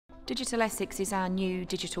Digital Essex is our new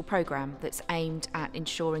digital programme that's aimed at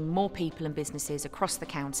ensuring more people and businesses across the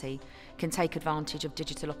county can take advantage of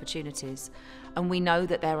digital opportunities. And we know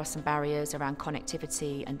that there are some barriers around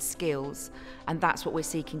connectivity and skills, and that's what we're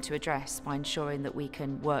seeking to address by ensuring that we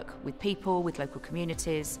can work with people, with local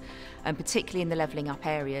communities, and particularly in the levelling up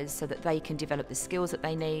areas, so that they can develop the skills that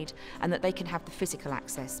they need and that they can have the physical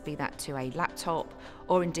access, be that to a laptop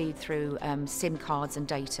or indeed through SIM cards and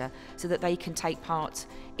data, so that they can take part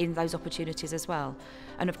in those opportunities as well.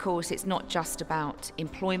 And of course, it's not just about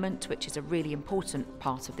employment, which is a really important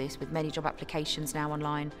part of this, with many job applications now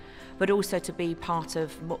online, but also to be part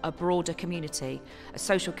of a broader community, a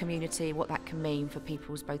social community, what that can mean for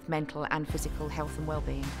people's both mental and physical health and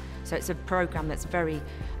well-being. So it's a programme that's very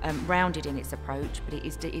rounded in its approach, but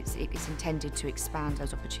it's intended to expand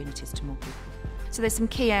those opportunities to more people. So there's some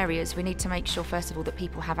key areas. We need to make sure, first of all, that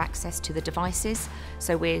people have access to the devices.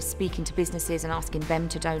 So we're speaking to businesses and asking them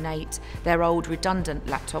to donate their old redundant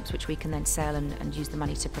laptops, which we can then sell and use the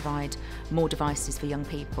money to provide more devices for young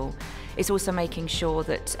people. It's also making sure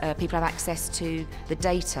that people have access to the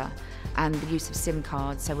data and the use of SIM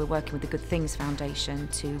cards. So we're working with the Good Things Foundation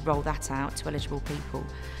to roll that out to eligible people.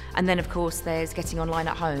 And then, of course, there's getting online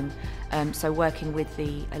at home. So working with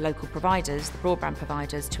the local providers, the broadband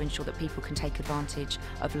providers, to ensure that people can take advantage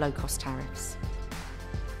of low-cost tariffs.